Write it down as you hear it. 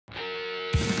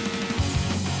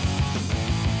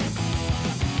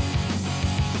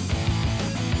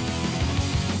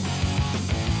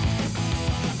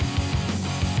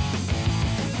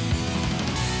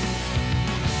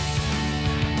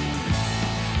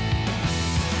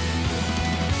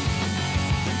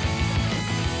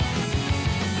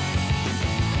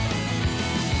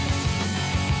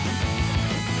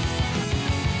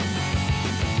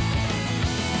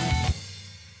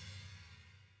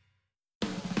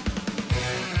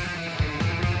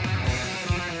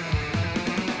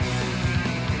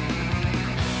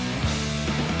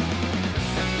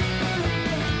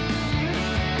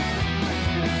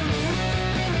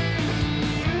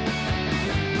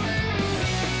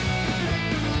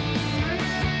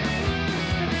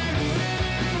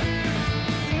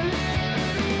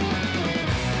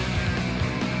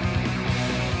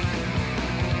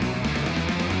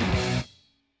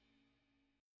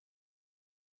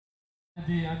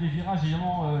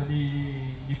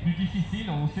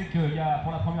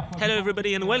Hello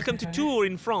everybody and welcome to Tours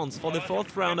in France for the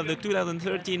fourth round of the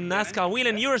 2013 NASCAR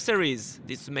Whelen Euro Series.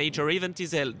 This major event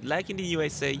is held, like in the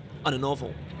USA, on an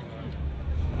oval.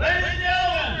 Ladies and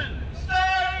gentlemen,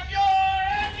 start your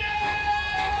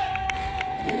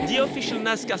engine! The official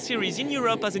NASCAR series in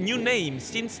Europe has a new name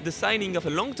since the signing of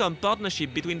a long-term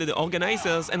partnership between the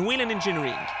organizers and Whelen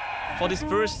Engineering. For this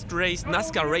first race,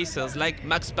 NASCAR racers like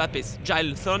Max Papis,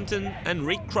 Giles Thornton and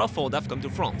Rick Crawford have come to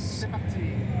France.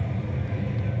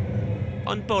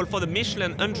 On pole for the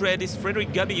Michelin 100 is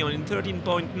Frédéric Gabillon in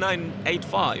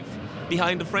 13.985.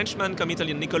 Behind the Frenchman come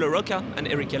Italian Nicola Rocca and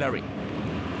Eric Hellary.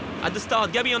 At the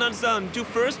start, Gabillon holds on to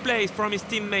first place from his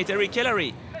teammate Eric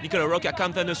Hellary. Nicola Rocca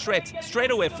comes under threat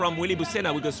straight away from Willy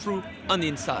Bussena, who goes through on the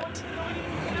inside.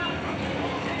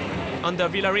 Under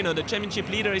Villarino, the championship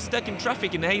leader is stuck in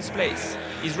traffic in 8th place.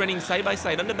 He's running side by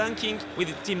side on the banking with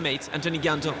his teammate Anthony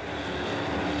Gandon.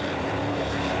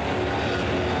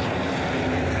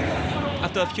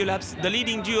 After a few laps, the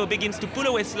leading duo begins to pull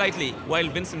away slightly, while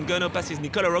Vincent Gunno passes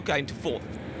Nicola Rocca into 4th.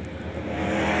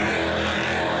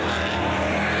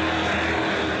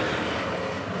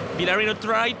 Villarino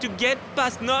tried to get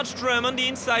past Nordstrom on the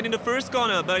inside in the first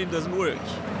corner, but it doesn't work.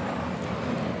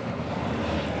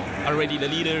 Already the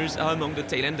leaders are among the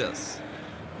tail-enders.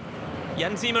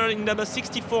 Jan Zimmer in number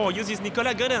 64 uses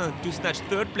Nicolas Godin to snatch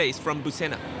 3rd place from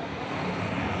Bussena.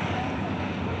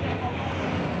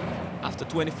 After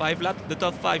 25 laps, the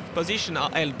top 5 positions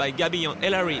are held by Gabillon,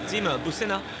 Hellary, Zimmer,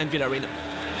 Bussena and Villarino.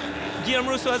 Guillaume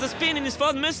Rousseau has a spin in his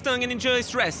Ford Mustang and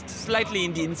enjoys rest slightly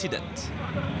in the incident.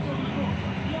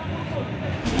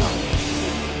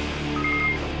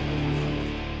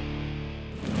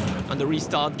 On the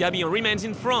restart, Gabillon remains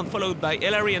in front, followed by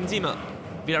Hellary and Zimmer.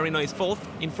 Villarino is 4th,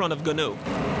 in front of Gonneau.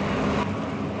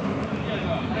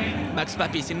 Max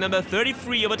Papis in number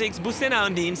 33 overtakes Bussena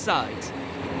on the inside.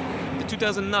 The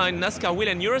 2009 NASCAR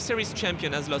Whelen Euro Series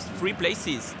champion has lost 3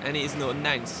 places and he is now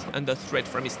 9th, under threat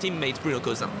from his teammate Bruno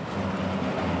Cousin.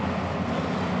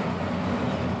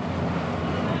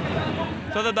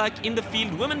 Further back in the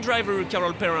field, woman driver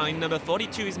Carole Perrin in number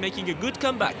 42 is making a good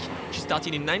comeback. She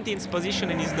started in 19th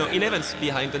position and is now 11th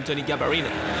behind Anthony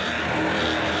Gabarino.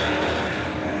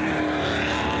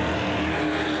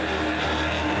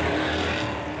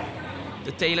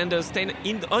 The tail-enders stand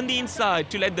on the inside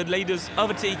to let the leaders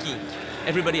overtaking.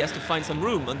 Everybody has to find some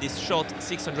room on this short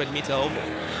 600-meter oval.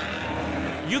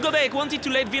 Hugo Beck wanted to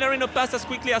let Villarino pass as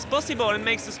quickly as possible and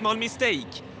makes a small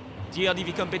mistake. The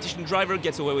RDV competition driver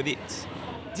gets away with it.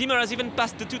 Zimmer has even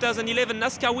passed the 2011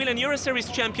 NASCAR Whelen Euro Series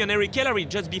champion Eric Hellary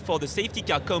just before the safety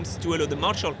car comes to allow the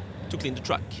marshal to clean the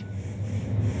track.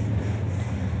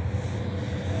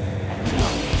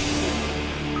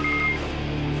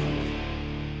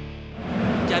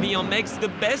 Gabillon makes the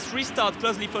best restart,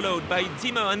 closely followed by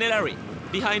Zimmer and Hellary.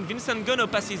 Behind, Vincent Gunno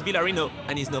passes Villarino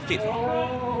and is now 5th.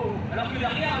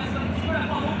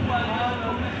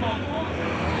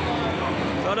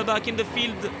 Further back in the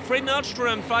field, Fred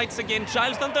Nordstrom fights against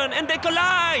Giles Thornton and they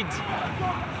collide!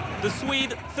 The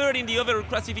Swede, 3rd in the overall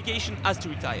classification, has to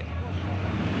retire.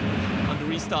 On the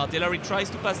restart, Hellary tries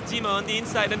to pass Zimmer on the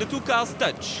inside and the 2 cars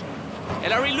touch.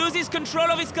 Hellary loses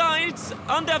control of his car, it's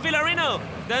under Villarino,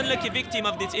 the unlucky victim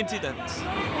of this incident.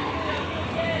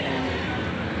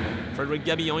 Frédéric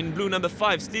Gabillon in blue number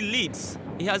 5 still leads.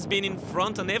 He has been in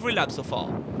front on every lap so far.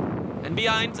 And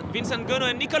behind, Vincent Gunno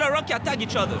and Nicola Rocca tag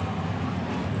each other.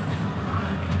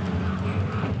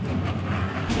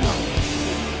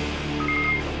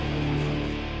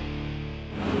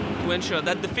 To ensure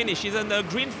that the finish is under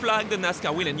green flag, the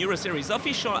NASCAR Whelen Euro Series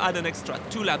official add an extra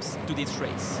 2 laps to this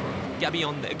race.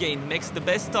 Gabillon again makes the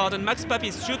best start and Max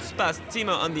Papis shoots past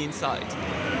Zimmer on the inside.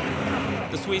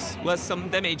 The Swiss, who has some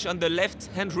damage on the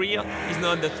left-hand rear, is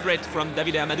now under threat from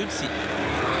Davide Amaduzzi.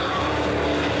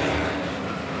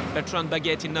 Bertrand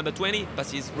Baguette in number 20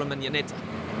 passes Roman Iannetta.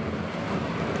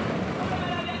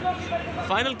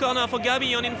 Final corner for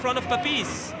Gabillon in front of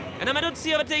Papis. And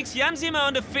Amaduzzi overtakes Jan Zimmer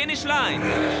on the finish line.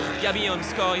 Gabillon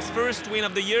scores his first win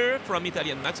of the year from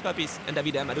Italian Max Papis and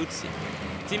Davide Amaduzzi.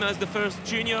 Zimmer is the first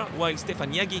junior, while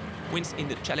Stefan Yagi wins in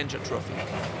the Challenger Trophy.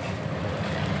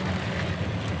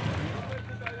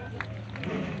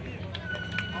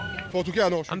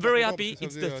 I'm very happy.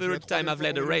 It's the 3rd time I've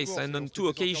led a race, and on 2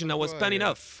 occasions I was punning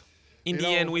off. In the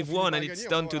end, we've won, and it's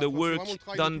down to the work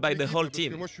done by the whole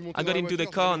team. I got into the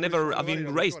car never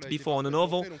having raced before on an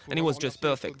oval, and it was just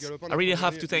perfect. I really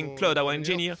have to thank Claude, our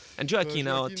engineer, and Joaquin,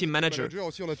 our team manager.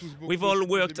 We've all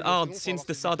worked hard since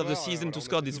the start of the season to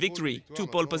score this victory. 2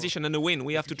 pole positions and a win.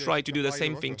 We have to try to do the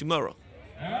same thing tomorrow.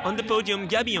 On the podium,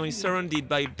 Gabillon is surrounded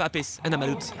by Papis and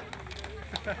Amaduzzi.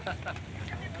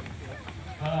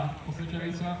 Voilà, pour ceux qui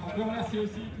avaient soif. On peut remercier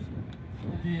aussi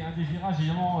un des virages,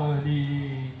 évidemment,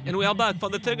 And we are back for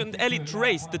the second elite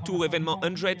race, the Tour Événement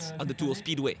 100 at the Tour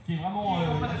Speedway.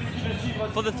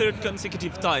 For the third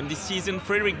consecutive time this season,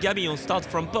 Frédéric Gabillon starts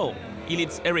from pole. He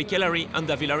leads Eric Hellary,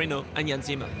 Ander Villarino and Jan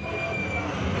Zimmer.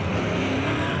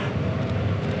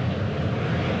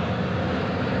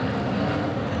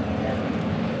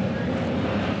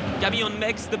 Gabillon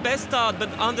makes the best start, but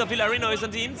Ander Villarino is on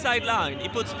the inside line. He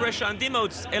puts pressure and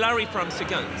demotes Hellary from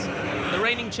second. The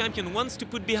reigning champion wants to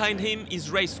put behind him his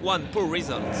race one poor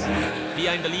results.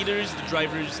 Behind the leaders, the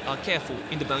drivers are careful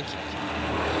in the banking.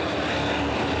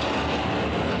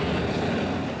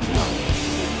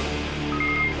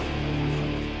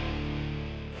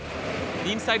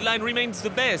 The inside line remains the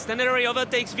best, and Hellary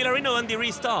overtakes Villarino on the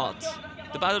restart.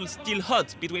 The battle is still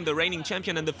hot between the reigning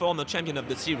champion and the former champion of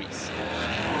the series.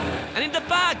 And in the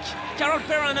back, Carol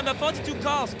Perrin, number 42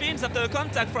 car, spins after a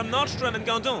contact from Nordstrom and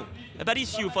Gandon. A bad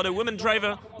issue for the woman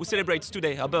driver who celebrates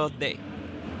today her birthday.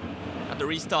 At the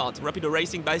restart, Rapido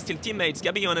Racing by still teammates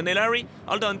Gabillon and Hellary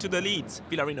hold on to the leads,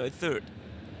 Villarino is third.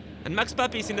 And Max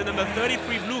Papis in the number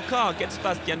 33 blue car gets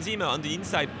past Jan Zimmer on the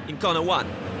inside in corner 1.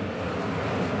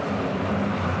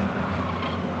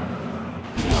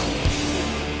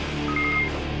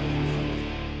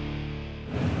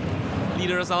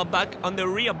 Leaders are back on the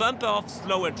rear bumper of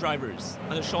slower drivers,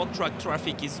 and the short track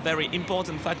traffic is a very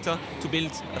important factor to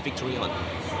build a victory on.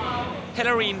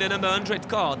 Hellary in the number 100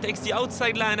 car takes the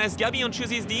outside line as Gabillon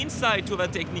chooses the inside to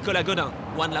overtake Nicolas Godin,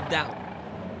 one lap down.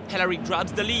 Hellary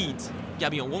grabs the lead.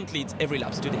 Gabillon won't lead every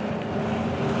lap today.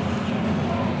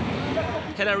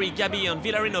 Hellary, Gabillon,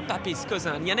 Villarino, Papis,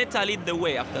 Cousin and Iannetta lead the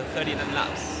way after 39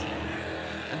 laps.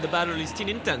 And the battle is still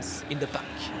intense in the pack.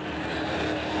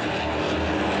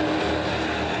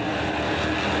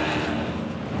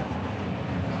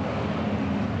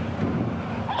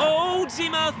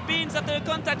 Zimmer spins after a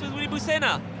contact with Willy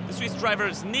Bucena. The Swiss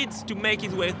driver needs to make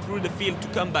his way through the field to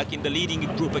come back in the leading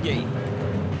group again.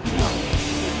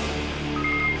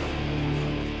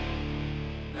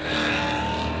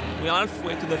 We are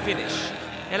halfway to the finish.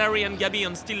 Hellary and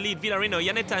Gabillon still lead Villarino,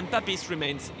 Iannetta and Papis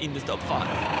remains in the top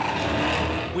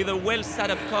 5. With a well set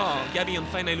up car, Gabillon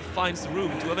finally finds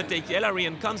room to overtake Hellary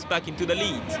and comes back into the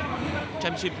lead.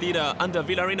 Championship leader Ander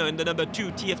Villarino in the number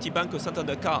 2 TFT Banco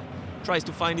Santander car tries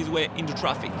to find his way into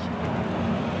traffic.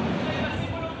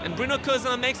 And Bruno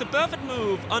Cousin makes a perfect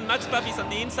move on Max Papis on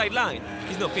the inside line.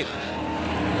 He's no fit.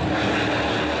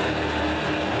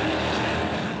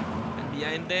 And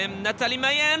behind them, Nathalie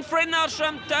Mayen and Fred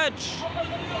Nordstrom touch.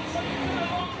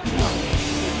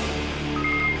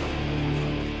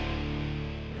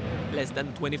 Less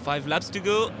than 25 laps to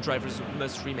go, drivers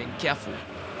must remain careful.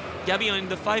 Gabillon in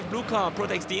the 5 blue car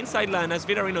protects the inside line as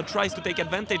Villarino tries to take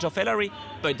advantage of Hellary,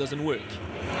 but it doesn't work.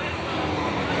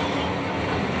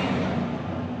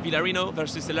 Villarino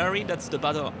versus Hellary, that's the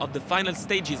battle of the final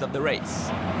stages of the race.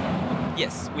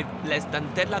 Yes, with less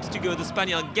than 10 laps to go, the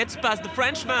Spaniard gets past the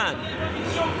Frenchman.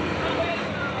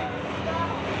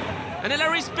 And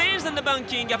Hellary spins on the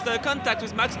banking after a contact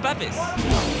with Max Papis.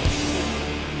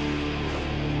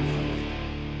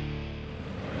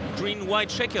 Green-white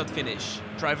checkered finish.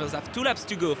 Drivers have 2 laps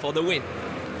to go for the win.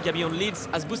 Gabillon leads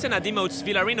as Bucena demotes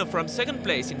Villarino from second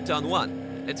place in turn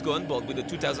 1. Let's go on board with the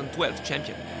 2012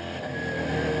 champion.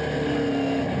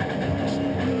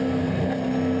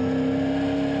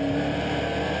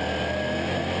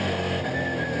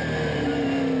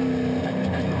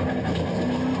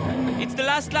 It's the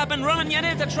last lap and Roman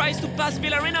Iannetta tries to pass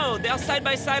Villarino. They are side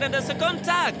by side and there's a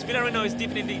contact. Villarino is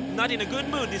definitely not in a good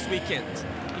mood this weekend.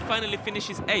 Finally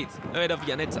finishes 8th ahead of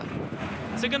Iannetta.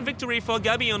 Second victory for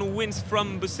Gabillon, who wins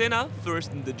from Bucena,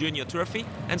 first in the junior trophy,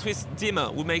 and Swiss Zimmer,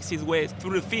 who makes his way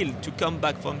through the field to come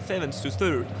back from 7th to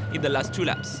 3rd in the last 2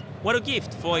 laps. What a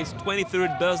gift for his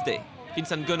 23rd birthday.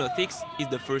 Vincent Gunnar thinks he's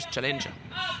the first challenger.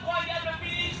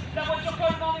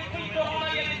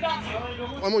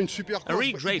 A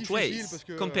really great race.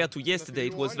 Compared to yesterday,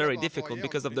 it was very difficult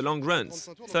because of the long runs,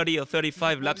 30 or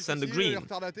 35 laps on the green.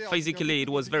 Physically, it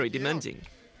was very demanding.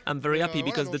 I'm very happy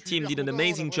because the team did an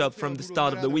amazing job from the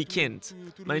start of the weekend.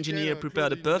 My engineer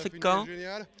prepared a perfect car.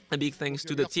 A big thanks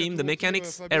to the team, the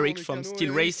mechanics, Eric from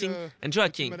Steel Racing and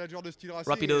Joaquin,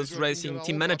 Rapido's racing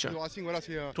team manager.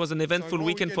 It was an eventful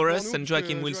weekend for us and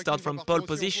Joaquin will start from pole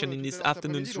position in this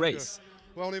afternoon's race.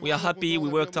 We are happy, we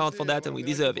worked hard for that and we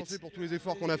deserve it.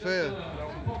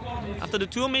 After the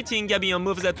tour meeting, Gabillon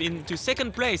moves up into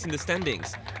second place in the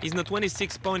standings. He's now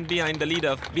 26 points behind the leader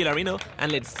of Villarino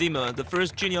and led Zimmer, the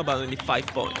first junior, by only 5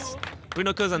 points.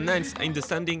 Bruno Cousin, 9th in the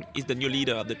standing, is the new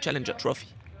leader of the Challenger Trophy.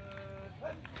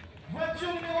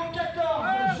 Voiture numéro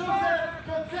 14.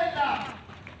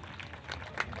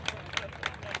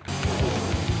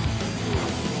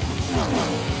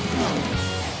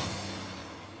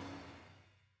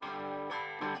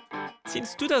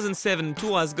 Since 2007,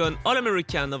 Tour has gone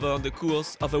all-American over the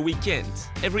course of a weekend.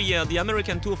 Every year, the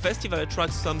American Tour Festival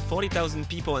attracts some 40,000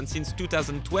 people, and since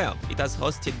 2012, it has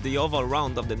hosted the oval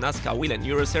round of the NASCAR Whelen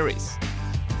Euro Series.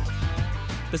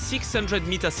 The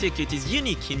 600-meter circuit is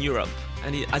unique in Europe,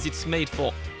 and as it's made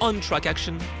for on-track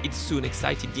action, it soon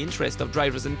excited the interest of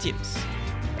drivers and teams.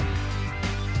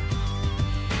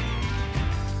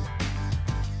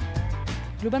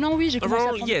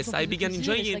 Overall, yes, I began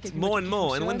enjoying it more and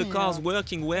more, and when the car's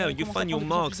working well, you find your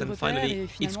marks, and finally,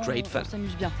 it's great fun.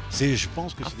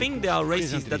 I think there are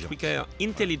races that require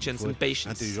intelligence and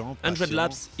patience. 100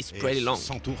 laps is pretty long.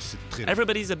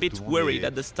 Everybody's a bit worried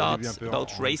at the start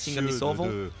about racing on this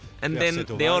oval, and then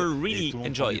they all really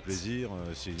enjoy it.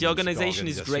 The organization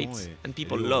is great, and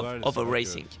people love oval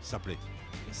racing.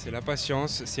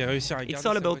 It's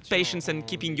all about patience and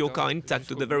keeping your car intact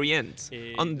to the very end.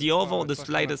 On the oval, the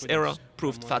slightest error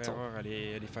proved fatal.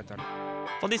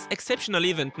 For this exceptional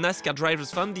event, NASCAR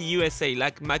drivers from the USA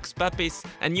like Max Papis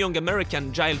and young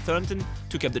American Giles Thornton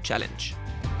took up the challenge.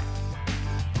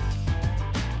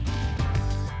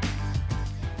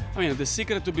 I mean, the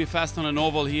secret to be fast on an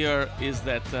oval here is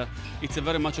that it's a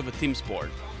very much of a team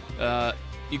sport.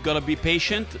 You gotta be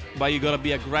patient, but you gotta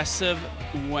be aggressive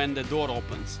when the door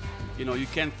opens. You know, you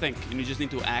can't think, you just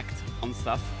need to act on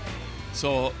stuff.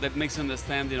 So that makes you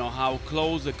understand, you know, how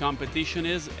close the competition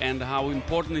is and how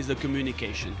important is the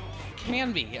communication.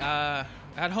 Can be.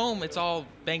 At home, it's all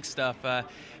bank stuff,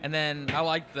 and then I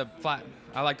like the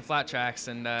flat tracks,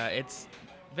 and it's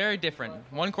very different.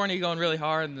 One corner you're going really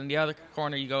hard, and then the other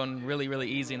corner you're going really, really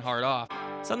easy and hard off.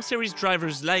 Some series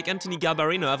drivers like Anthony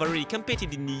Garbarino have already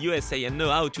competed in the USA and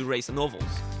know how to race on ovals.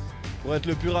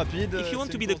 If you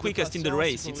want to be the quickest in the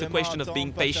race, it's a question of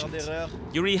being patient.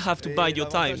 You really have to bide your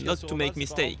time, not to make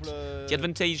mistakes. The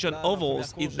advantage on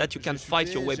ovals is that you can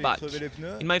fight your way back.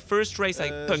 In my first race, I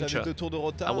punctured.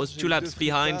 I was 2 laps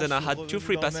behind and I had 2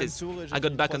 free passes. I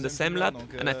got back on the same lap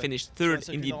and I finished 3rd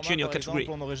in the junior category.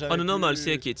 On a normal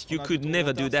circuit, you could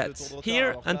never do that.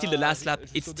 Here, until the last lap,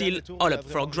 it's still all up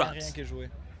for grabs.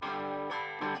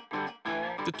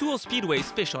 The Tour Speedway is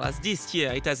special as this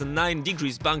year it has a 9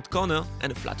 degrees banked corner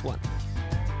and a flat one.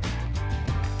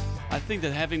 I think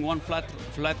that having one flat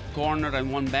corner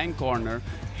and one bank corner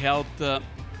helped,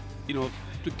 you know,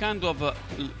 to kind of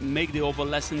make the oval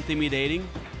less intimidating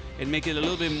and make it a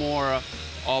little bit more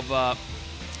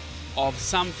of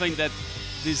something that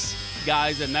these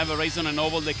guys that never race on an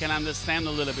oval, they can understand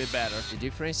a little bit better. The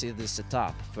difference is the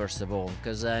setup, first of all,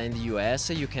 because in the US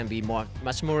you can be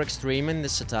much more extreme in the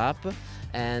setup,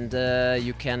 and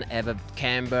you can have a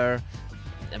camber,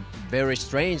 very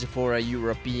strange for a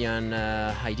European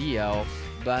idea,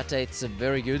 but it's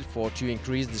very good to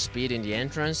increase the speed in the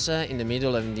entrance, in the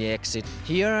middle and in the exit.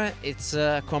 Here it's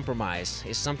a compromise,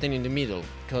 it's something in the middle,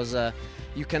 because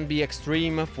you can be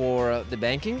extreme for the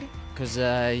banking, because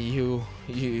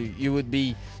you would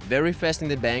be very fast in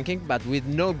the banking, but with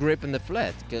no grip in the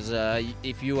flat, because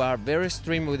if you are very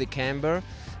extreme with the camber,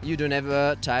 you don't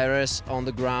have tires on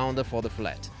the ground for the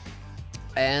flat.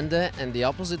 And the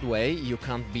opposite way, you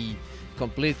can't be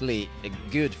completely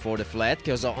good for the flat,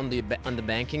 because on the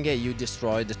banking you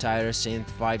destroy the tires in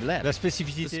 5 laps. The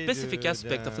specific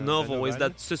aspect of an oval is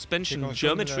that suspension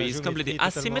geometry is completely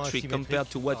asymmetric compared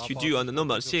to what you do on a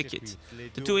normal circuit.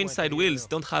 The 2 inside wheels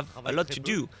don't have a lot to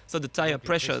do, so the tire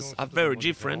pressures are very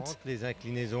different.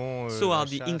 So are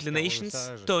the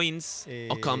inclinations, toe-ins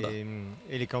or camber.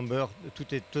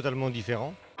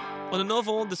 On an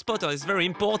oval, the spotter is very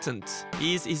important.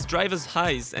 He is his driver's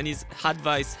eyes, and his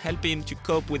advice help him to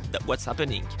cope with what's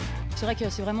happening.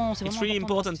 It's really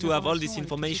important to have all this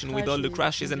information with all the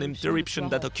crashes and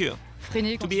interruptions that occur.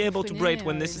 To be able to brake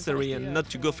when necessary and not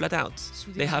to go flat out.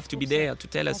 They have to be there to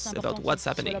tell us about what's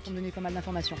happening.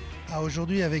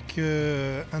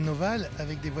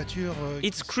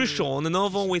 It's crucial on an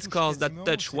oval with cars that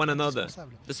touch one another.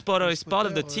 The spotter is part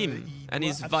of the team and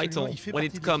is vital when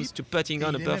it comes to putting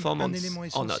on a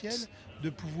performance or not.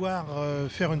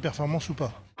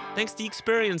 Thanks to the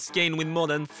experience gained with more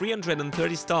than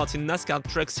 330 starts in NASCAR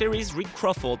Truck Series, Rick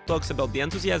Crawford talks about the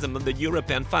enthusiasm of the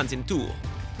European fans in Tour.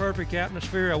 Perfect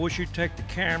atmosphere. I wish you'd take the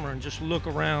camera and just look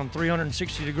around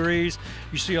 360 degrees.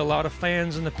 You see a lot of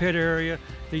fans in the pit area.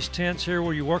 These tents here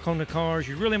where you work on the cars,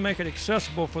 you really make it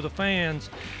accessible for the fans.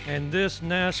 And this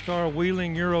NASCAR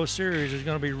Whelen Euro Series is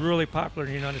going to be really popular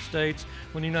in the United States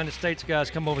when the United States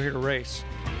guys come over here to race.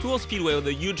 Tour Speedway was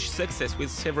a huge success with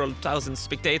several thousand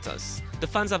spectators. The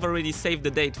fans have already saved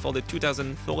the date for the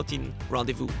 2014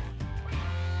 rendezvous.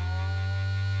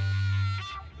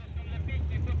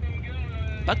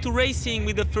 Back to racing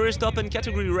with the first open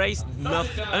category race,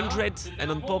 900, and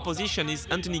on pole position is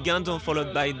Anthony Gandon,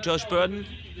 followed by Josh Burden,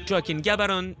 Joaquin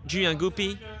Gabaron, Julien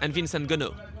Goupy, and Vincent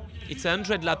Gonneau. It's a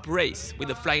 100-lap race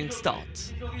with a flying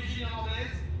start.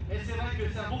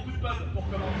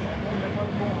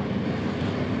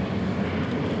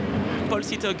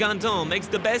 Pole-sitter Gandon makes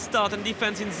the best start and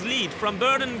defends his lead from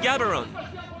Burden Gabaron.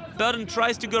 Burden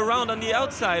tries to go around on the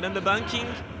outside and the banking,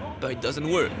 but it doesn't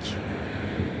work.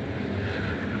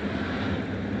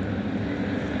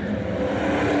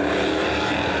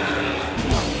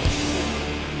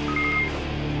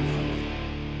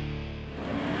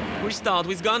 Restart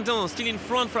with Gandon still in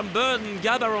front from Burden,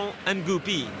 Gabaron and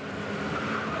Goupy.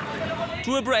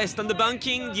 Two abreast on the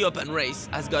banking, the open race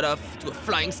has got off to a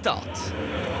flying start.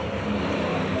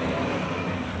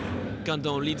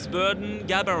 Gandon leads Burden,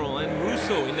 Gabaron and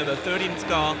Rousseau in number 13's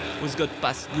car, who's got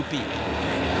past Goupy.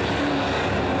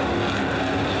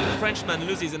 The Frenchman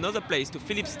loses another place to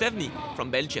Philippe Stevny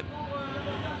from Belgium.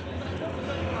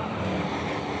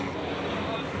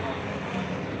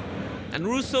 And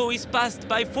Rousseau is passed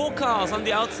by 4 cars on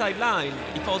the outside line.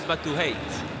 He falls back to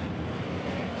 8th.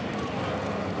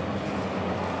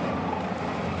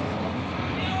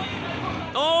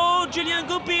 Oh, Julien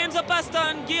Goupy ends up past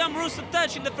and Guillaume Rousseau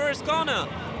touch in the first corner.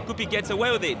 Goupy gets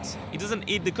away with it. He doesn't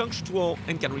hit the control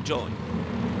and can rejoin.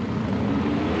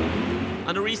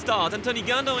 On a restart, Anthony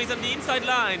Gandon is on the inside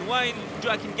line, while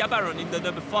Joaquin Gabaron in the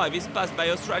number 5 is passed by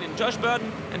Australian Josh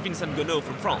Burden and Vincent Gonneau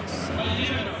from France.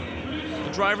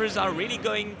 The drivers are really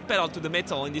going pedal to the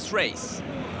metal in this race.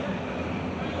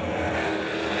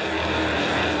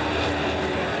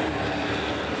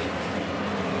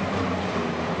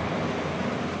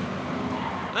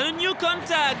 And a new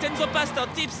contact, Enzo Pastor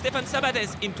tips Stefan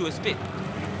Sabates into a spin.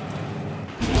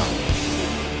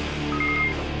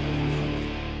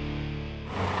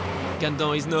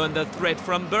 Gandon is now under threat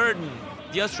from Burden.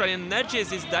 The Australian nudges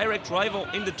his direct rival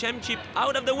in the championship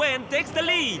out of the way and takes the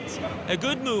lead. A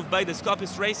good move by the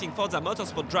Scopus Racing Forza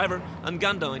Motorsport driver and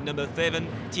Gandon in number 7,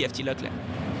 TFT Leclerc.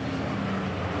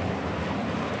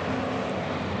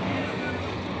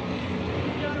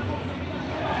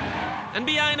 And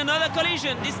behind, another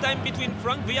collision, this time between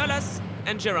Frank Violas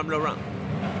and Jérôme Laurent.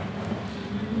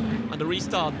 On the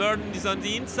restart, Burden is on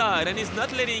the inside and is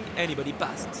not letting anybody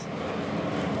past.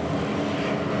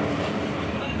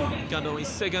 Gandon is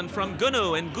second from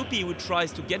Gonneau and Goupy, who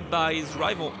tries to get by his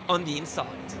rival on the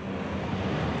inside.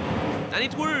 And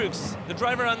it works! The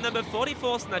driver on number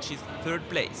 44 snatches 3rd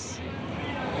place.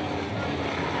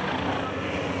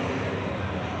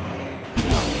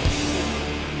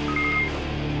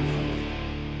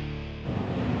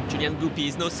 Julien Goupy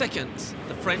is now second.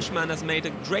 The Frenchman has made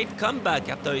a great comeback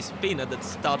after his spin at the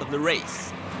start of the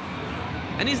race.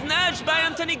 And he's nudged by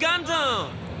Anthony Gandon!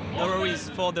 No worries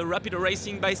for the Rapido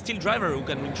Racing by Steel driver who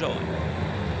can rejoin.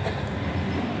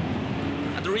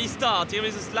 At the restart, here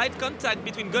is a slight contact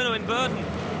between Gonneau and Burden.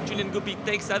 Julien Goupy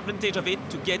takes advantage of it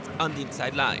to get on the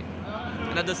inside line.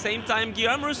 And at the same time,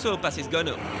 Guillaume Rousseau passes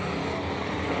Gonneau.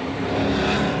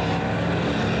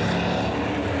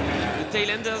 The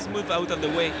tailenders move out of the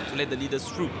way to let the leaders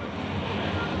through.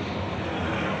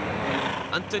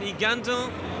 Anthony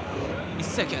Gandon is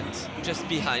second, just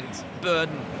behind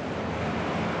Burden.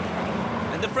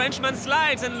 The Frenchman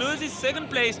slides and loses 2nd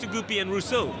place to Goupy and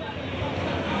Rousseau.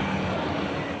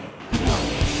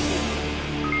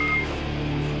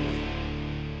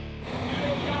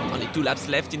 Only 2 laps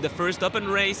left in the first open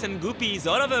race and Goupy is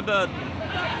all over Burden.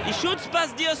 He shoots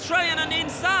past the Australian on the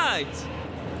inside.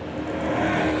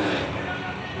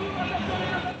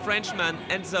 The Frenchman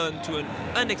ends on to an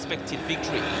unexpected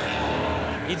victory.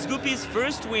 It's Goupy's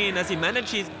first win as he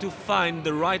manages to find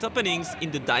the right openings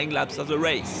in the dying laps of the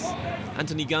race.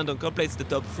 Anthony Gandon completes the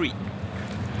top 3.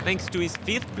 Thanks to his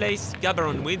 5th place,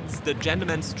 Gabaron wins the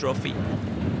Gentleman's Trophy.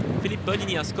 Philippe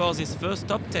Bodinier scores his first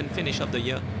top 10 finish of the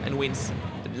year and wins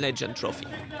the Legend Trophy.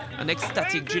 An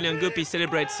ecstatic Julien Goupy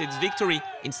celebrates his victory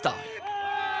in style.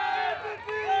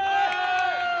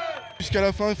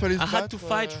 I had to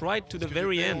fight right to the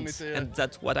very end, and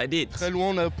that's what I did.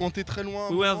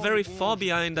 We were very far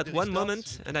behind at one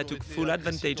moment, and I took full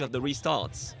advantage of the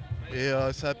restarts.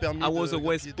 I was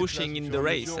always pushing in the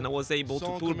race and I was able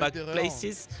to pull back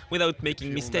places without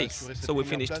making mistakes, so we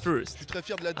finished first.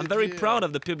 I'm very proud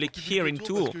of the public here in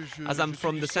Tours, as I'm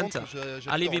from the center.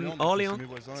 I live in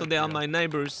Orléans, so they are my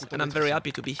neighbors and I'm very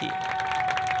happy to be here.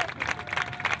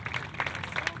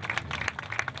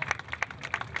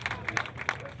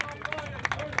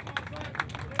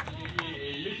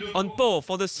 On pole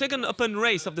for the second open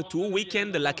race of the Tour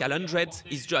weekend, the Lacal 100,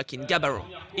 is Joaquin Gabarron.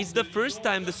 It's the first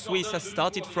time the Swiss has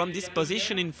started from this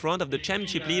position in front of the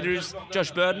championship leaders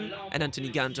Josh Burden and Anthony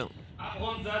Gandon.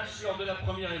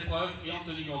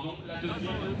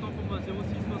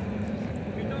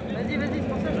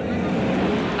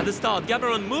 At the start,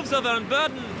 Gabarron moves over on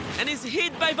Burden and is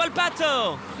hit by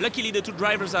Volpato. Luckily, the two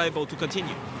drivers are able to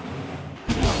continue.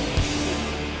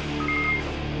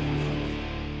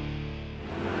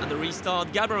 At the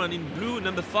restart, Gabarron in blue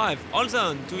number 5 holds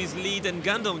on to his lead and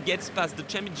Gandon gets past the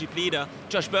championship leader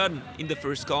Josh Burden in the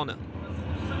first corner.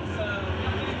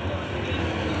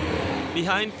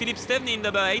 Behind, Philippe Stevny in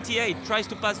number 88 tries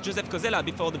to pass Joseph Cosella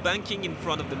before the banking in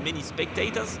front of the many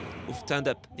spectators who've turned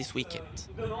up this weekend.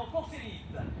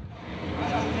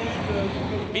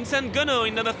 Vincent Gunno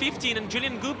in number 15 and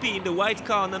Julian Guppy in the white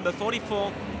car number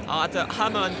 44 are at a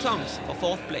hammer and tongs for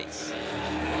 4th place.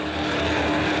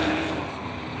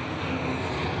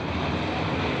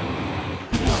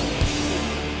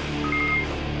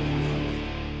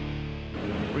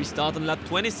 Restart on lap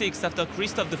 26 after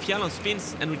Christophe de Fiallan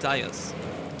spins and retires.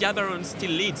 Gabarron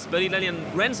still leads, but Italian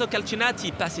Renzo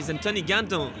Calcinati passes Anthony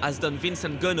Gandon, as done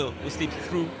Vincent Gunno, who slipped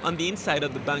through on the inside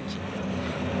of the banking.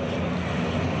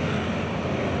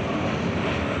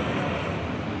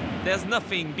 There's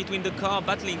nothing between the car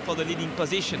battling for the leading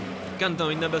position.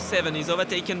 Gandon in number 7 is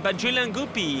overtaken by Julian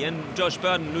Guppy and Josh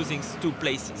Burden losing 2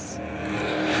 places.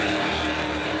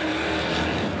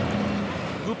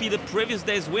 Guppy, the previous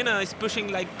day's winner, is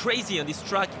pushing like crazy on this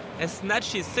track and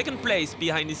snatched his 2nd place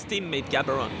behind his teammate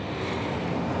Gabarron.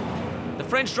 The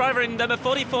French driver in number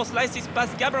 44 slices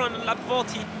past Gabarron on lap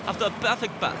 40 after a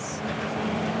perfect pass.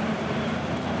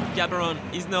 Gabarron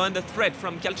is now under threat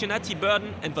from Calcinati,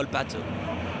 Burden and Volpato.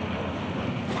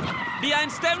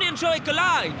 Behind, Stevny and Joey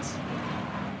collide.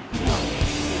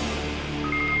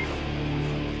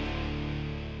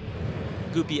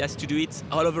 Guppy has to do it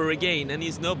all over again and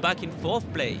is now back in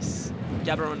 4th place.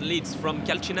 Gabarron leads from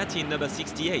Calcinati in number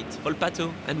 68,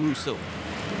 Volpato and Russo.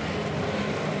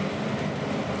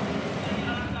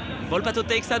 Volpato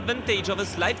takes advantage of a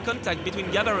slight contact between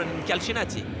Gabarron and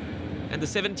Calcinati. And the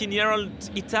 17-year-old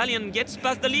Italian gets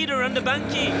past the leader on the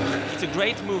banking. It's a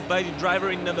great move by the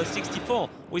driver in number 64,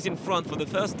 who is in front for the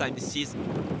first time this season.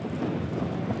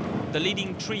 The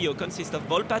leading trio consists of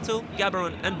Volpato,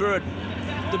 Gabarron and Burden.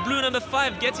 The blue number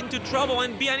 5 gets into trouble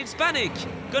and behind it's panic.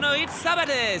 Gonna hit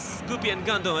Sabates. Guppy and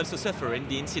Gandon also suffer in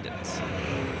the incident.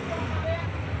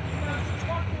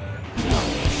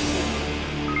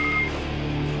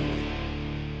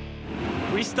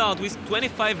 Restart with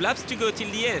 25 laps to go till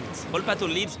the end. Volpato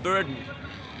leads Burden.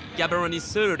 Gabarron is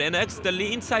 3rd and hugs the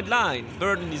inside line.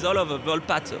 Burden is all over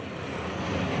Volpato.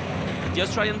 The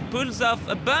Australian pulls off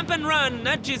a bump and run,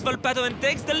 nudges Volpato and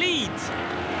takes the lead.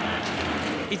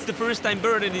 It's the first time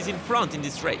Burden is in front in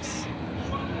this race.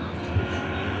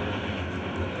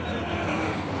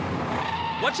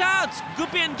 Watch out!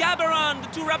 Guppy and Gabarron, the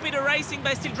two rapid racing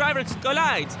by steel drivers,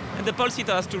 collide, and the pole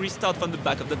sitter has to restart from the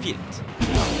back of the field.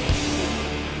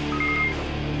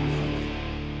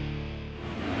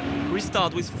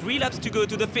 Restart with 3 laps to go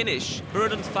to the finish.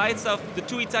 Burden fights off the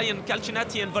 2 Italian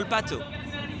Calcinati and Volpato.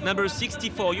 Number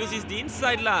 64 uses the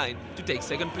inside line to take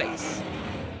 2nd place.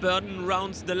 Burden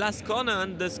rounds the last corner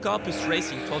and the Scarpus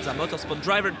Racing Forza Motorsport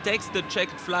driver takes the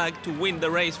checkered flag to win the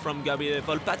race from Gabriele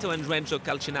Volpato and Renzo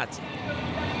Calcinati.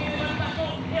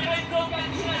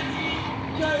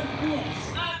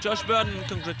 Josh Burden,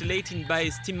 congratulated by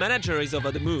his team manager, is over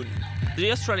the moon.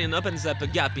 The Australian opens up a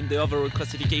gap in the overall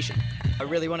classification. I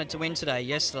really wanted to win today.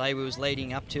 Yesterday we was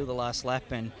leading up to the last lap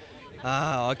and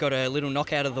I got a little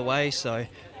knock out of the way, so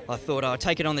I thought I'll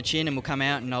take it on the chin and we'll come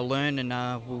out and I'll learn and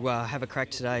we'll have a crack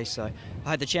today. So I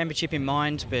had the championship in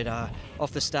mind, but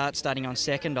off the start, starting on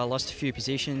 2nd, I lost a few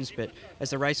positions, but as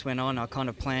the race went on, I kind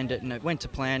of planned it and it went to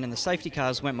plan and the safety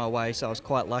cars went my way, so I was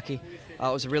quite lucky. It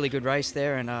was a really good race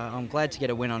there and I'm glad to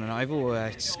get a win on an oval.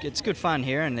 It's good fun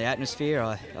here and the atmosphere,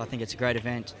 I think it's a great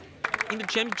event. In the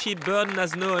championship, Burden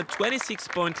has now a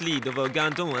 26-point lead over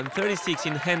Gandon and 36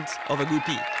 in hand over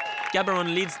Guppy.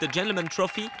 Gabarron leads the Gentleman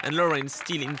Trophy and Lauren is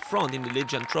still in front in the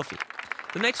Legend Trophy.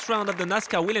 The next round of the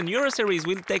NASCAR Whelen Euro Series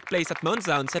will take place at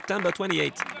Monza on September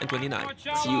 28 and 29.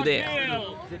 See you there.